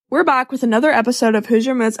We're back with another episode of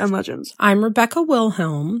Hoosier Myths and Legends. I'm Rebecca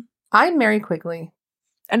Wilhelm. I'm Mary Quigley.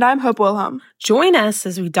 And I'm Hope Wilhelm. Join us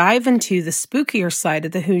as we dive into the spookier side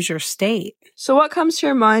of the Hoosier state. So what comes to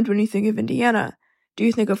your mind when you think of Indiana? Do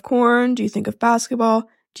you think of corn? Do you think of basketball?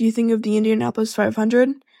 Do you think of the Indianapolis 500?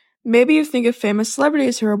 Maybe you think of famous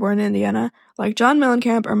celebrities who were born in Indiana, like John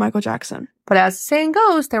Mellencamp or Michael Jackson. But as the saying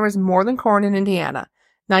goes, there was more than corn in Indiana.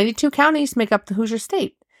 92 counties make up the Hoosier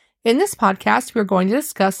state. In this podcast, we are going to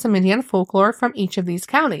discuss some Indiana folklore from each of these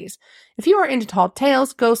counties. If you are into tall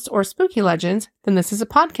tales, ghosts, or spooky legends, then this is a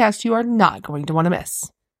podcast you are not going to want to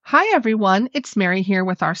miss. Hi everyone, it's Mary here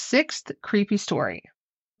with our 6th creepy story.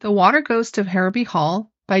 The Water Ghost of Harroby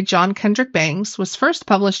Hall by John Kendrick Bangs was first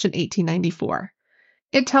published in 1894.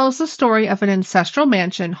 It tells the story of an ancestral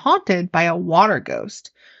mansion haunted by a water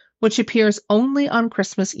ghost, which appears only on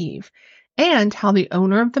Christmas Eve, and how the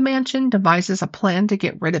owner of the mansion devises a plan to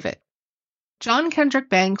get rid of it. John Kendrick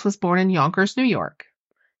Bangs was born in Yonkers, New York.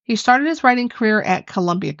 He started his writing career at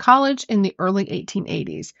Columbia College in the early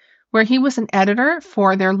 1880s, where he was an editor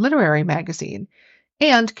for their literary magazine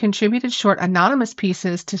and contributed short anonymous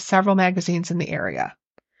pieces to several magazines in the area.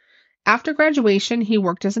 After graduation, he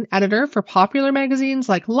worked as an editor for popular magazines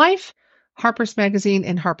like Life, Harper's Magazine,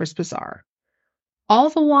 and Harper's Bazaar. All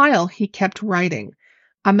the while, he kept writing,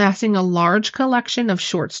 amassing a large collection of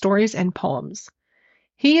short stories and poems.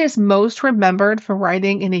 He is most remembered for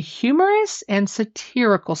writing in a humorous and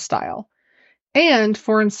satirical style, and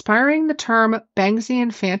for inspiring the term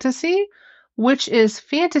Bangsian fantasy, which is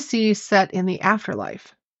fantasy set in the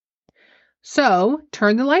afterlife. So,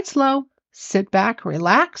 turn the lights low, sit back,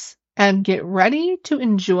 relax, and get ready to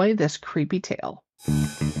enjoy this creepy tale.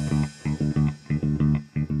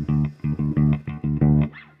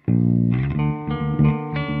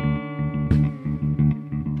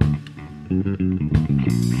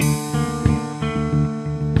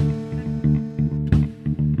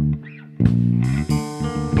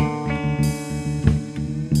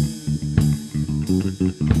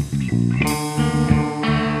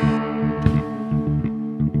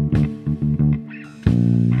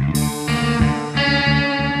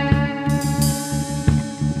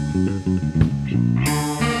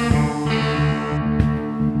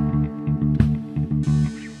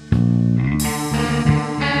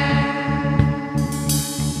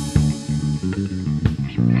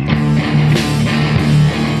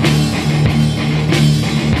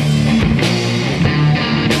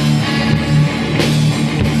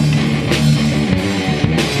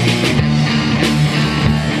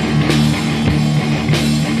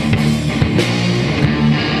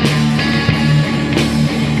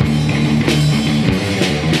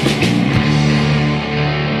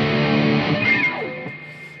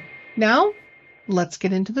 Now, let's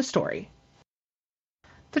get into the story.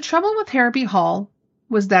 The trouble with Harroby Hall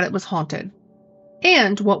was that it was haunted.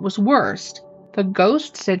 And what was worst, the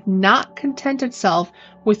ghost did not content itself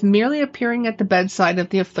with merely appearing at the bedside of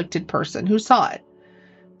the afflicted person who saw it,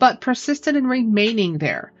 but persisted in remaining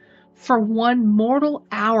there for one mortal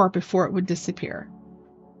hour before it would disappear.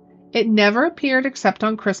 It never appeared except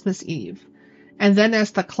on Christmas Eve. And then as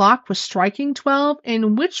the clock was striking 12,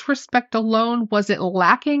 in which respect alone was it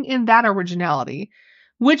lacking in that originality,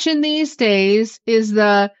 which in these days is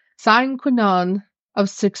the sine qua non of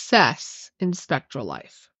success in spectral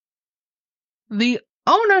life. The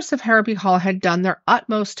owners of Harroby Hall had done their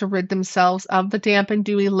utmost to rid themselves of the damp and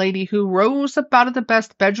dewy lady who rose up out of the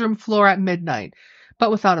best bedroom floor at midnight, but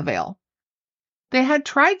without avail. They had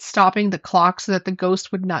tried stopping the clock so that the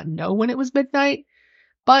ghost would not know when it was midnight,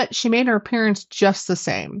 but she made her appearance just the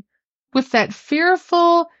same, with that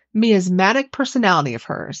fearful, miasmatic personality of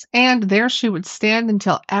hers, and there she would stand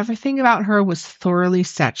until everything about her was thoroughly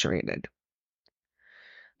saturated.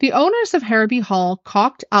 The owners of Harroby Hall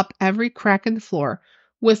caulked up every crack in the floor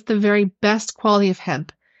with the very best quality of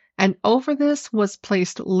hemp, and over this was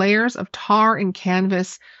placed layers of tar and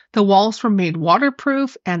canvas. The walls were made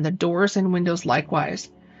waterproof, and the doors and windows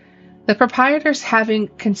likewise. The proprietors having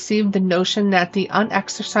conceived the notion that the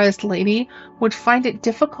unexercised lady would find it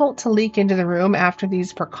difficult to leak into the room after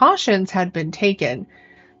these precautions had been taken,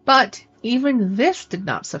 but even this did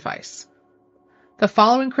not suffice. The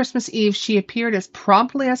following Christmas Eve she appeared as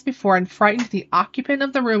promptly as before and frightened the occupant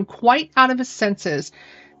of the room quite out of his senses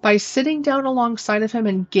by sitting down alongside of him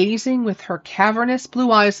and gazing with her cavernous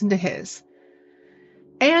blue eyes into his.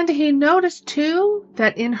 And he noticed, too,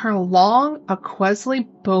 that in her long, aquously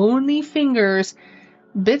bony fingers,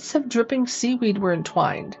 bits of dripping seaweed were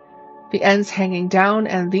entwined, the ends hanging down,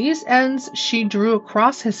 and these ends she drew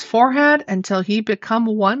across his forehead until he became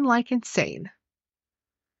one like insane.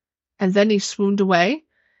 And then he swooned away,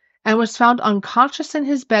 and was found unconscious in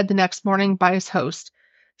his bed the next morning by his host,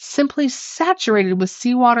 simply saturated with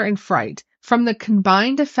seawater and fright, from the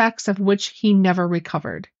combined effects of which he never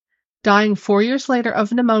recovered, dying 4 years later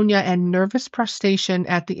of pneumonia and nervous prostration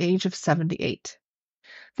at the age of 78.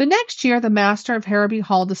 The next year, the master of Harroby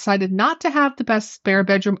Hall decided not to have the best spare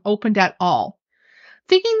bedroom opened at all,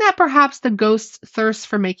 thinking that perhaps the ghost's thirst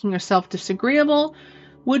for making herself disagreeable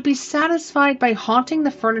would be satisfied by haunting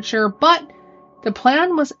the furniture, but the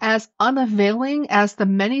plan was as unavailing as the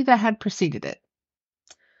many that had preceded it.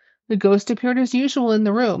 The ghost appeared as usual in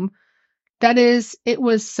the room. That is, it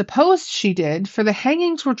was supposed she did, for the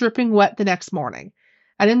hangings were dripping wet the next morning,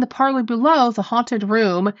 and in the parlor below the haunted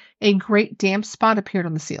room, a great damp spot appeared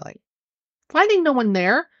on the ceiling. Finding no one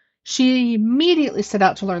there, she immediately set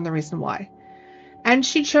out to learn the reason why, and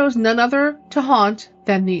she chose none other to haunt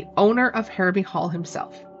than the owner of Harroby Hall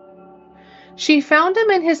himself. She found him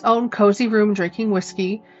in his own cozy room drinking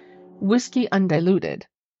whiskey undiluted,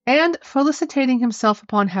 and felicitating himself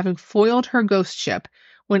upon having foiled her ghost ship,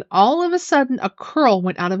 when all of a sudden a curl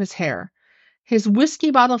went out of his hair. His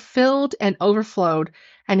whiskey bottle filled and overflowed,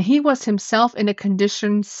 and he was himself in a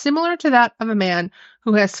condition similar to that of a man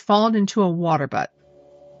who has fallen into a water butt.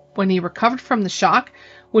 When he recovered from the shock,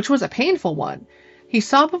 which was a painful one, he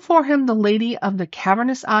saw before him the lady of the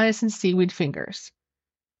cavernous eyes and seaweed fingers.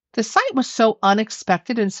 The sight was so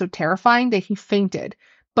unexpected and so terrifying that he fainted,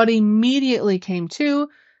 but immediately came to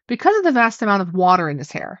because of the vast amount of water in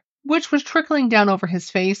his hair, which was trickling down over his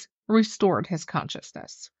face, restored his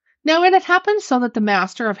consciousness. Now it had happened so that the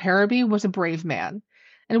master of Harroby was a brave man,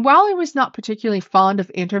 and while he was not particularly fond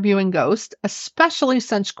of interviewing ghosts, especially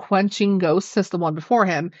such quenching ghosts as the one before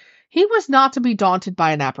him, he was not to be daunted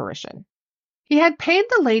by an apparition. He had paid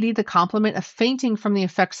the lady the compliment of fainting from the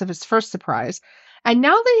effects of his first surprise, and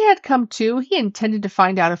now that he had come to, he intended to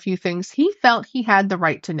find out a few things he felt he had the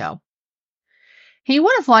right to know. He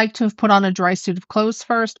would have liked to have put on a dry suit of clothes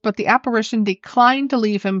first, but the apparition declined to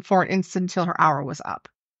leave him for an instant until her hour was up,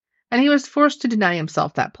 and he was forced to deny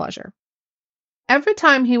himself that pleasure. Every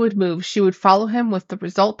time he would move, she would follow him, with the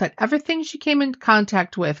result that everything she came in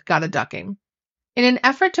contact with got a ducking. In an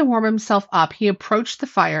effort to warm himself up, he approached the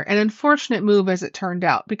fire, an unfortunate move as it turned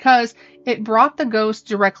out, because it brought the ghost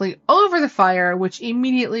directly over the fire, which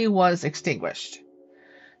immediately was extinguished.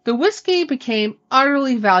 The whiskey became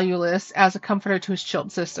utterly valueless as a comforter to his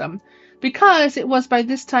chilled system, because it was by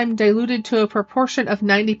this time diluted to a proportion of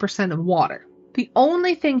 90% of water. The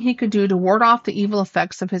only thing he could do to ward off the evil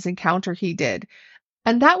effects of his encounter he did,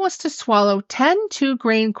 and that was to swallow 10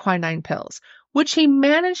 2-grain quinine pills, which he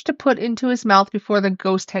managed to put into his mouth before the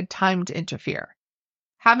ghost had time to interfere.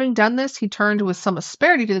 Having done this, he turned with some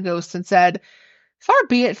asperity to the ghost and said, "Far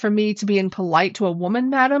be it from me to be impolite to a woman,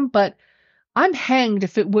 madam, but I'm hanged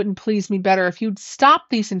if it wouldn't please me better if you'd stop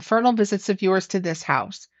these infernal visits of yours to this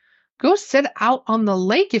house. Go sit out on the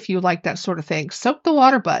lake if you like that sort of thing. Soak the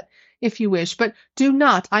water butt, if you wish, but do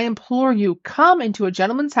not, I implore you, come into a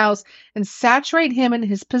gentleman's house and saturate him in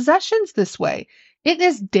his possessions this way. It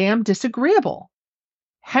is damn disagreeable."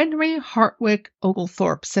 "Henry Hartwick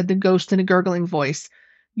Oglethorpe," said the ghost in a gurgling voice,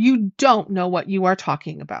 "you don't know what you are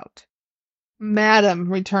talking about."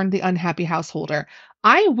 "Madam," returned the unhappy householder,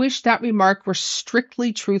 "I wish that remark were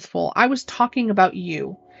strictly truthful. I was talking about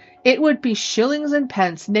you. It would be shillings and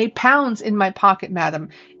pence, nay pounds, in my pocket, madam,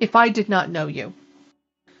 if I did not know you."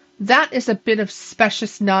 "That is a bit of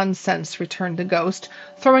specious nonsense," returned the ghost,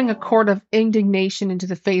 throwing a quart of indignation into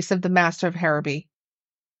the face of the master of Harroby.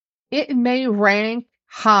 "It may rank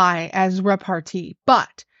high as repartee,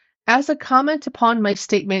 but as a comment upon my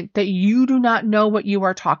statement that you do not know what you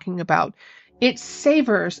are talking about, it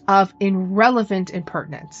savors of irrelevant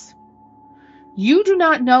impertinence. You do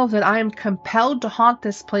not know that I am compelled to haunt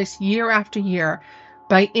this place year after year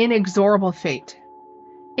by inexorable fate.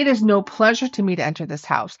 It is no pleasure to me to enter this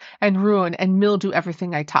house and ruin and mildew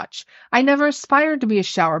everything I touch. I never aspired to be a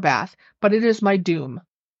shower bath, but it is my doom.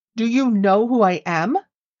 Do you know who I am?"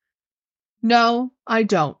 "No, I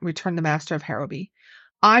don't," returned the master of Harroby.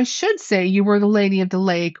 "I should say you were the lady of the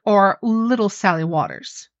lake, or little Sally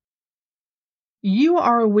Waters." "You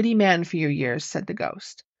are a witty man for your years," said the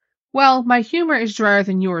ghost. "Well, my humor is drier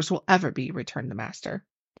than yours will ever be," returned the master.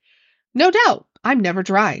 "No doubt. I'm never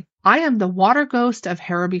dry. I am the water ghost of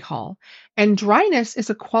Harroby Hall, and dryness is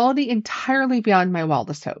a quality entirely beyond my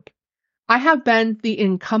wildest hope. I have been the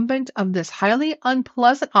incumbent of this highly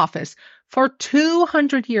unpleasant office for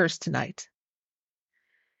 200 years tonight."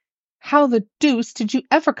 "How the deuce did you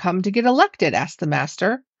ever come to get elected?" asked the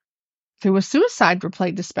master. "Through a suicide,"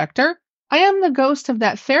 replied the spectre. "I am the ghost of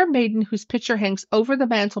that fair maiden whose picture hangs over the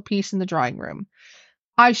mantelpiece in the drawing-room.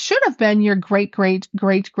 I should have been your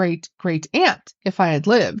great-great-great-great-great aunt if I had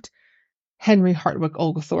lived, Henry Hartwick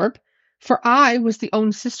Oglethorpe, for I was the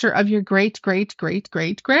own sister of your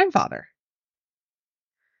great-great-great-great-grandfather.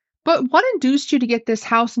 But what induced you to get this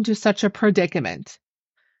house into such a predicament?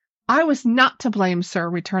 I was not to blame, sir,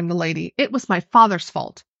 returned the lady. It was my father's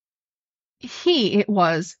fault. He it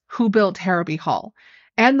was who built Harroby Hall,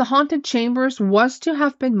 and the haunted chambers was to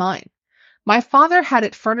have been mine. My father had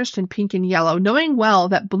it furnished in pink and yellow, knowing well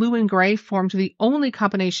that blue and gray formed the only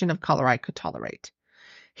combination of color I could tolerate.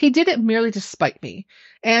 He did it merely to spite me,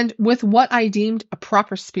 and with what I deemed a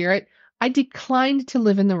proper spirit, I declined to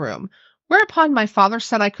live in the room, whereupon my father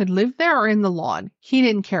said I could live there or in the lawn. He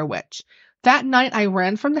didn't care which. That night I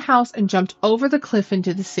ran from the house and jumped over the cliff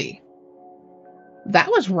into the sea. That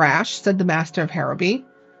was rash, said the master of Harroby.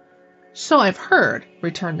 So I've heard,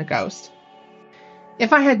 returned the ghost.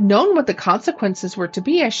 If I had known what the consequences were to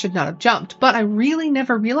be, I should not have jumped, but I really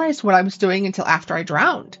never realized what I was doing until after I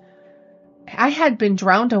drowned. I had been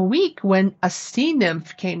drowned a week when a sea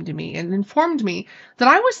nymph came to me and informed me that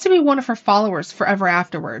I was to be one of her followers forever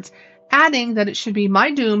afterwards, adding that it should be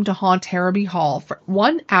my doom to haunt Harroby Hall for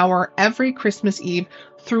 1 hour every Christmas Eve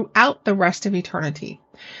throughout the rest of eternity.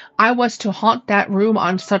 I was to haunt that room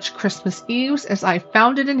on such Christmas Eves as I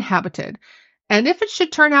found it inhabited, and if it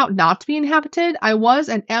should turn out not to be inhabited, I was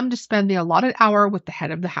and am to spend the allotted hour with the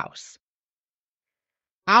head of the house.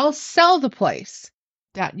 I'll sell the place.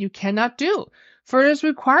 That you cannot do, for it is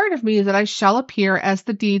required of me that I shall appear as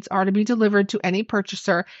the deeds are to be delivered to any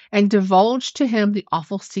purchaser and divulge to him the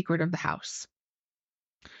awful secret of the house.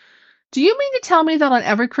 Do you mean to tell me that on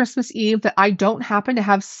every Christmas Eve that I don't happen to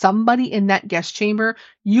have somebody in that guest chamber,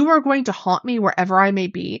 you are going to haunt me wherever I may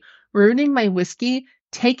be, ruining my whiskey,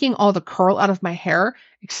 taking all the curl out of my hair,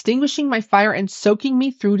 extinguishing my fire, and soaking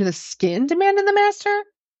me through to the skin? Demanded the master.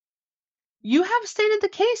 You have stated the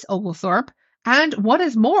case, Oglethorpe. And what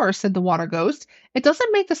is more, said the water ghost, it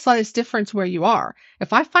doesn't make the slightest difference where you are.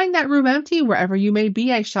 If I find that room empty, wherever you may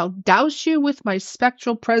be, I shall douse you with my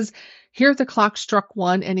spectral Here the clock struck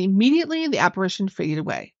 1, and immediately the apparition faded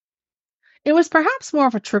away. It was perhaps more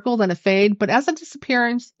of a trickle than a fade, but as a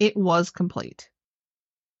disappearance, it was complete.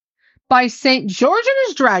 By St. George and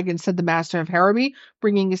his dragon, said the master of Harroby,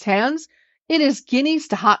 bringing his hands, it is guineas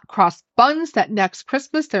to hot cross buns that next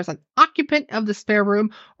Christmas there's an occupant of the spare room,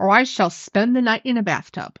 or I shall spend the night in a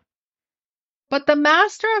bathtub. But the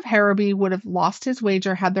master of Harroby would have lost his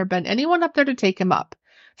wager had there been anyone up there to take him up,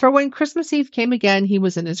 for when Christmas Eve came again he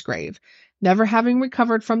was in his grave, never having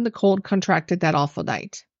recovered from the cold contracted that awful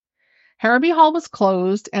night. Harroby Hall was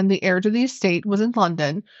closed, and the heir to the estate was in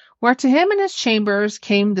London, where to him and his chambers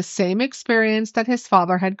came the same experience that his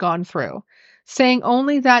father had gone through, saying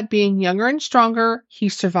only that, being younger and stronger, he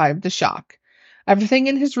survived the shock. Everything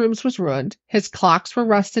in his rooms was ruined. His clocks were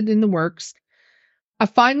rusted in the works. A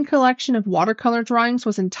fine collection of watercolor drawings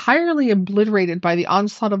was entirely obliterated by the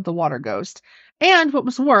onslaught of the water ghost, and, what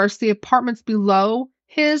was worse, the apartments below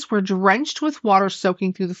his were drenched with water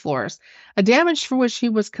soaking through the floors, a damage for which he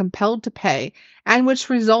was compelled to pay, and which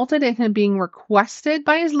resulted in him being requested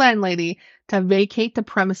by his landlady to vacate the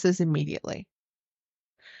premises immediately.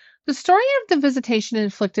 The story of the visitation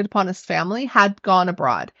inflicted upon his family had gone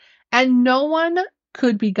abroad, and no one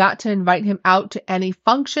could be got to invite him out to any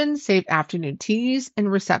function save afternoon teas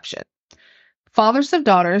and reception. Fathers of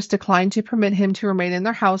daughters declined to permit him to remain in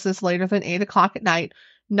their houses later than 8 o'clock at night,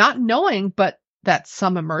 not knowing but that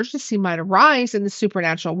some emergency might arise in the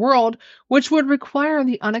supernatural world, which would require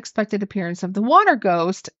the unexpected appearance of the water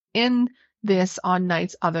ghost in this on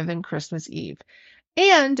nights other than Christmas Eve.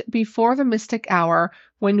 And before the mystic hour,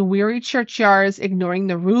 when weary churchyards, ignoring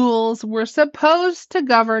the rules were supposed to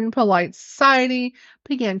govern polite society,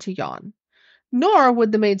 began to yawn. Nor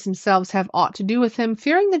would the maids themselves have aught to do with him,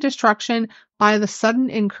 fearing the destruction by the sudden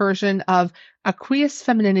incursion of aqueous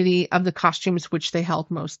femininity of the costumes which they held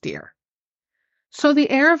most dear. So the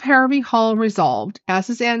heir of Harroby Hall resolved, as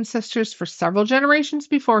his ancestors for several generations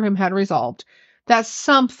before him had resolved, that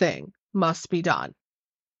something must be done.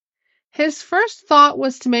 His first thought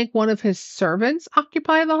was to make one of his servants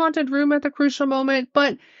occupy the haunted room at the crucial moment,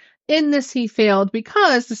 but in this he failed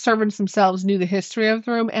because the servants themselves knew the history of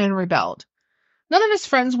the room and rebelled. None of his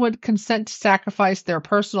friends would consent to sacrifice their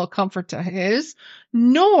personal comfort to his,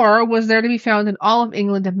 nor was there to be found in all of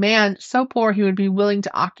England a man so poor he would be willing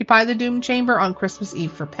to occupy the doomed chamber on Christmas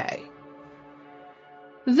Eve for pay.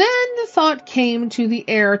 Then the thought came to the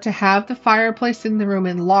heir to have the fireplace in the room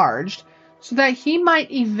enlarged, so that he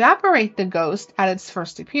might evaporate the ghost at its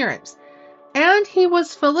first appearance, and he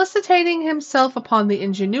was felicitating himself upon the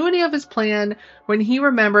ingenuity of his plan when he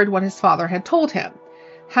remembered what his father had told him.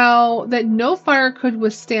 how that no fire could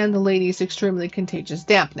withstand the lady's extremely contagious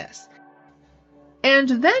dampness. And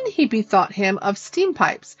then he bethought him of steam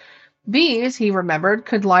pipes. These, he remembered,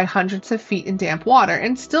 could lie hundreds of feet in damp water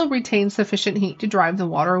and still retain sufficient heat to drive the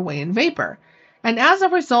water away in vapor. And as a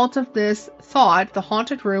result of this thought, the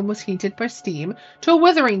haunted room was heated by steam to a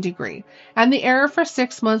withering degree, and the heir for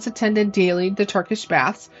 6 months attended daily the Turkish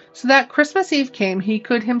baths, so that Christmas Eve came he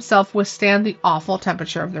could himself withstand the awful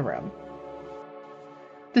temperature of the room.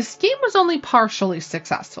 The scheme was only partially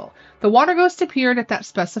successful. The water ghost appeared at that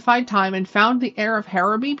specified time and found the heir of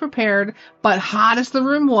Harroby prepared, but hot as the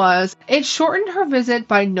room was, it shortened her visit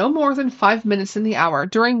by no more than 5 minutes in the hour,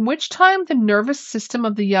 during which time the nervous system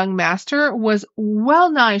of the young master was well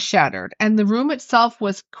nigh shattered, and the room itself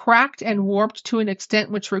was cracked and warped to an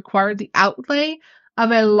extent which required the outlay of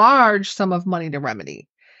a large sum of money to remedy.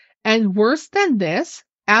 And worse than this,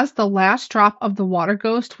 as the last drop of the water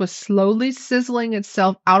ghost was slowly sizzling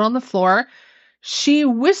itself out on the floor, she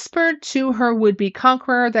whispered to her would-be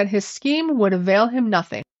conqueror that his scheme would avail him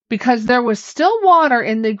nothing, because there was still water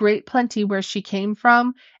in the great plenty where she came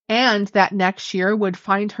from, and that next year would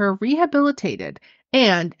find her rehabilitated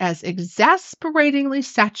and as exasperatingly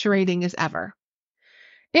saturating as ever.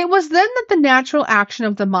 It was then that the natural action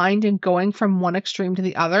of the mind in going from one extreme to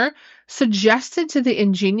the other suggested to the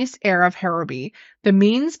ingenious heir of Harroby the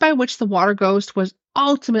means by which the water ghost was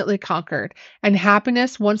ultimately conquered, and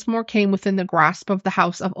happiness once more came within the grasp of the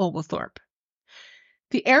house of Oglethorpe.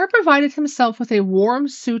 The heir provided himself with a warm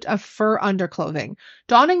suit of fur underclothing.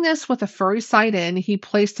 Donning this with a furry side in, he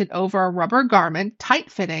placed it over a rubber garment,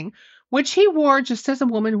 tight-fitting, which he wore just as a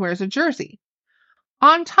woman wears a jersey.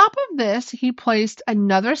 On top of this, he placed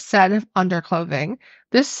another set of underclothing,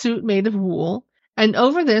 this suit made of wool, and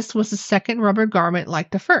over this was a second rubber garment like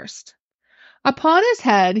the first. Upon his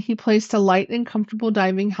head, he placed a light and comfortable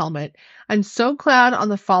diving helmet, and so clad on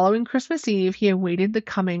the following Christmas Eve, he awaited the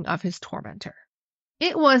coming of his tormentor.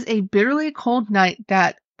 It was a bitterly cold night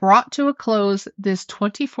that brought to a close this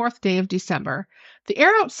 24th day of December. The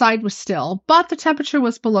air outside was still, but the temperature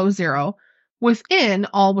was below zero. Within,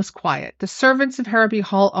 all was quiet, the servants of Harroby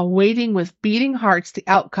Hall awaiting with beating hearts the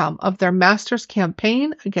outcome of their master's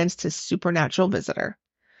campaign against his supernatural visitor.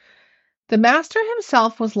 The master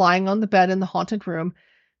himself was lying on the bed in the haunted room,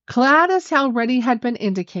 clad as already had been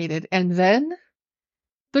indicated, and then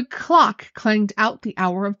the clock clanged out the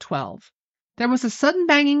hour of 12. There was a sudden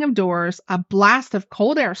banging of doors, a blast of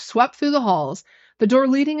cold air swept through the halls, the door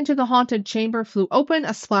leading into the haunted chamber flew open,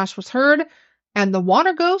 a splash was heard, and the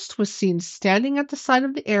water ghost was seen standing at the side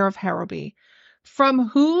of the heir of Harroby, from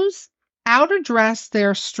whose outer dress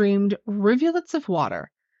there streamed rivulets of water,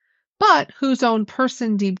 but whose own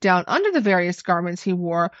person deep down under the various garments he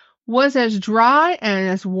wore was as dry and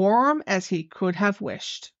as warm as he could have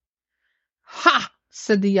wished. "Ha!"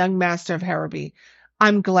 said the young master of Harroby.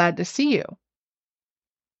 "I'm glad to see you."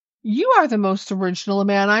 "You are the most original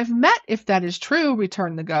man I've met, if that is true,"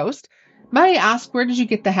 returned the ghost. "May I ask where did you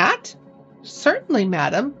get the hat?" "Certainly,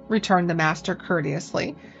 madam," returned the master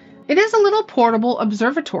courteously. "It is a little portable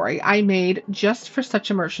observatory I made just for such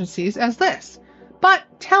emergencies as this. But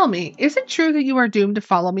tell me, is it true that you are doomed to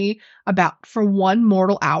follow me about for one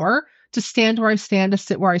mortal hour, to stand where I stand, to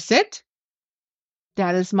sit where I sit?"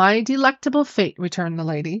 "That is my delectable fate," returned the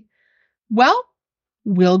lady. "Well,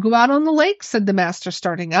 we'll go out on the lake," said the master,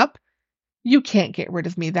 starting up. "You can't get rid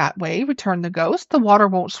of me that way," returned the ghost. "The water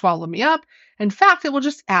won't swallow me up. In fact, it will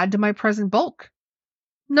just add to my present bulk."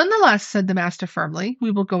 "Nonetheless," said the master firmly,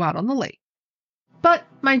 "we will go out on the lake." "But,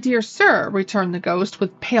 my dear sir," returned the ghost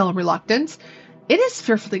with pale reluctance, "it is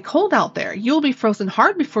fearfully cold out there. You will be frozen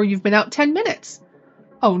hard before you've been out 10 minutes.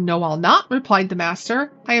 "Oh, no, I'll not," replied the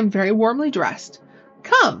master. "I am very warmly dressed.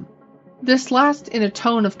 Come." This last in a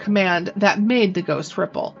tone of command that made the ghost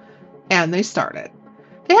ripple. And they started.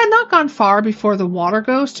 They had not gone far before the water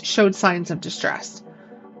ghost showed signs of distress.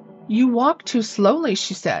 "You walk too slowly,"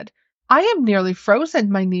 she said. "I am nearly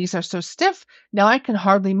frozen. My knees are so stiff, now I can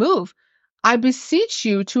hardly move. I beseech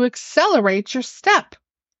you to accelerate your step."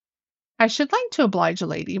 "I should like to oblige a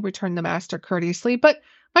lady," returned the master courteously, "but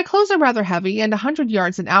my clothes are rather heavy, and 100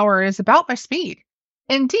 yards an hour is about my speed.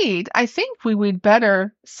 Indeed, I think we would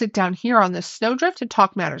better sit down here on this snowdrift and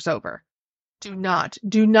talk matters over." Do not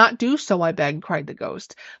do so, I beg," cried the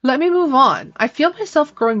ghost. "Let me move on. I feel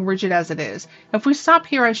myself growing rigid as it is. If we stop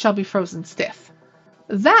here, I shall be frozen stiff."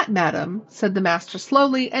 "That, madam," said the master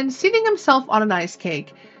slowly, and seating himself on an ice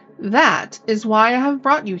cake, "that is why I have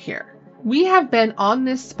brought you here. We have been on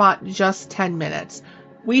this spot just 10 minutes.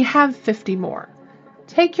 We have 50 more.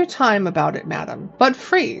 Take your time about it, madam, but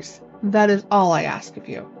freeze. That is all I ask of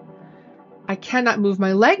you." I cannot move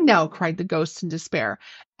my leg now, cried the ghost in despair,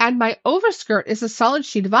 and my overskirt is a solid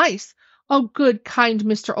sheet of ice. Oh, good, kind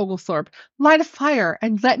Mr. Oglethorpe, light a fire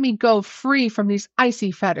and let me go free from these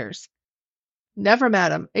icy fetters. Never,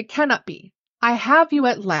 madam, it cannot be. I have you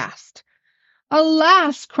at last.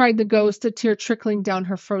 Alas, cried the ghost, a tear trickling down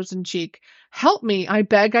her frozen cheek. Help me, I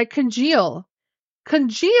beg, I congeal.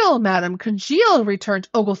 Congeal, madam, congeal, returned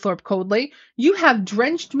Oglethorpe coldly. You have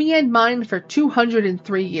drenched me and mine for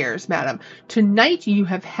 203 years, madam. Tonight you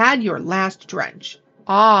have had your last drench.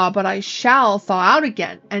 Ah, but I shall thaw out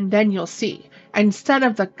again, and then you'll see. Instead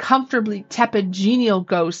of the comfortably tepid, genial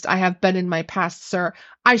ghost I have been in my past, sir,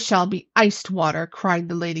 I shall be iced water, cried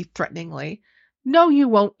the lady threateningly. No, you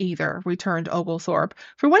won't either, returned Oglethorpe,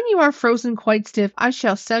 for when you are frozen quite stiff, I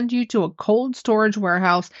shall send you to a cold storage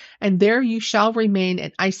warehouse, and there you shall remain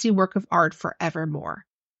an icy work of art forevermore.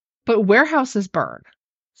 But warehouses burn.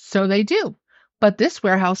 So they do. But this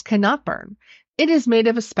warehouse cannot burn. It is made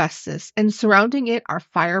of asbestos, and surrounding it are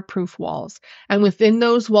fireproof walls. And within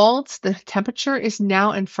those walls, the temperature is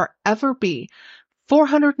now and forever be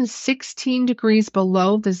 416 degrees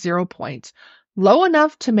below the 0 point, low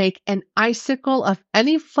enough to make an icicle of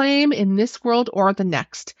any flame in this world or the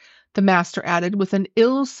next, the master added with an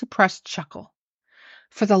ill-suppressed chuckle.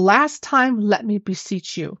 For the last time, let me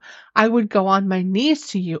beseech you. I would go on my knees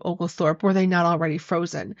to you, Oglethorpe, were they not already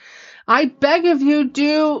frozen. I beg of you,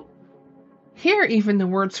 do... Here even the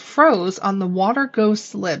words froze on the water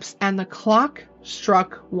ghost's lips, and the clock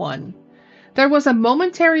struck 1. There was a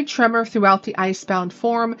momentary tremor throughout the ice-bound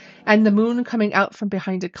form, and the moon coming out from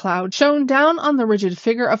behind a cloud shone down on the rigid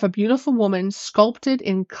figure of a beautiful woman sculpted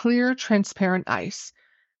in clear, transparent ice.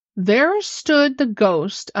 There stood the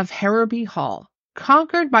ghost of Harroby Hall,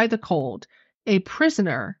 conquered by the cold, a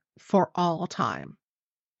prisoner for all time.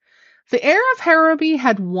 The heir of Harroby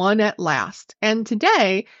had won at last, and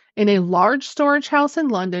today, in a large storage house in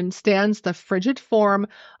London, stands the frigid form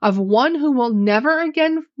of one who will never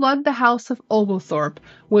again flood the house of Oglethorpe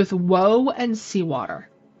with woe and seawater.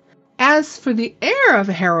 As for the heir of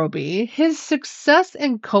Harroby, his success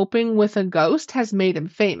in coping with a ghost has made him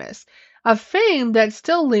famous, a fame that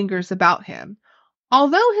still lingers about him.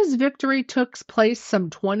 Although his victory took place some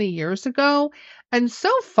 20 years ago, and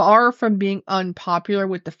so far from being unpopular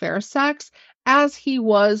with the fair sex, as he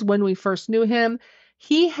was when we first knew him,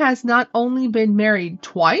 he has not only been married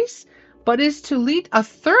twice, but is to lead a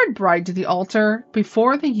third bride to the altar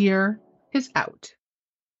before the year is out.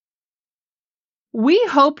 We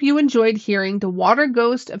hope you enjoyed hearing The Water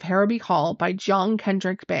Ghost of Harroby Hall by John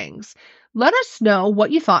Kendrick Bangs. Let us know what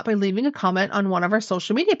you thought by leaving a comment on one of our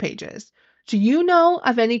social media pages. Do you know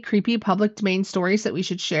of any creepy public domain stories that we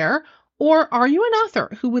should share? Or are you an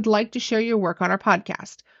author who would like to share your work on our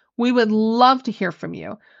podcast? We would love to hear from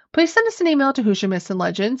you. Please send us an email to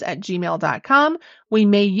HoosierMythsAndLegends@gmail.com. We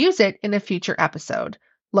may use it in a future episode.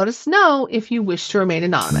 Let us know if you wish to remain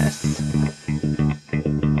anonymous.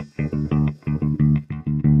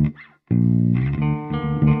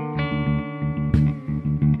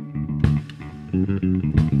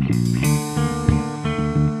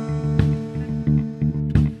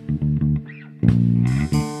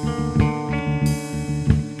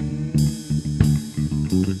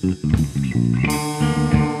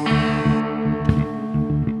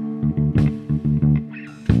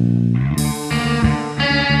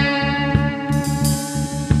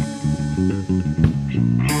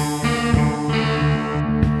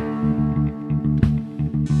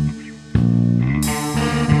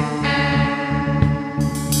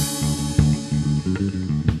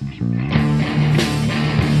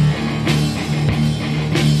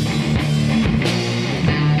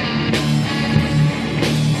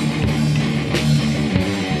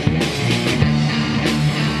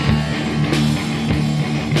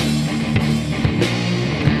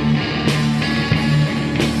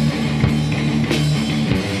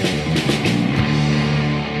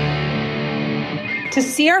 To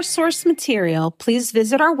see our source material, please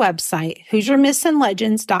visit our website,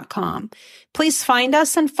 HoosierMythsAndLegends.com. Please find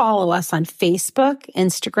us and follow us on Facebook,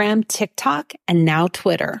 Instagram, TikTok, and now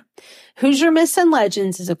Twitter. Hoosier Myths and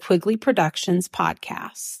Legends is a Quigley Productions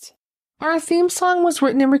podcast. Our theme song was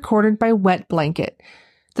written and recorded by Wet Blanket.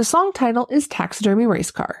 The song title is Taxidermy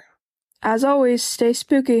Race Car. As always, stay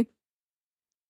spooky.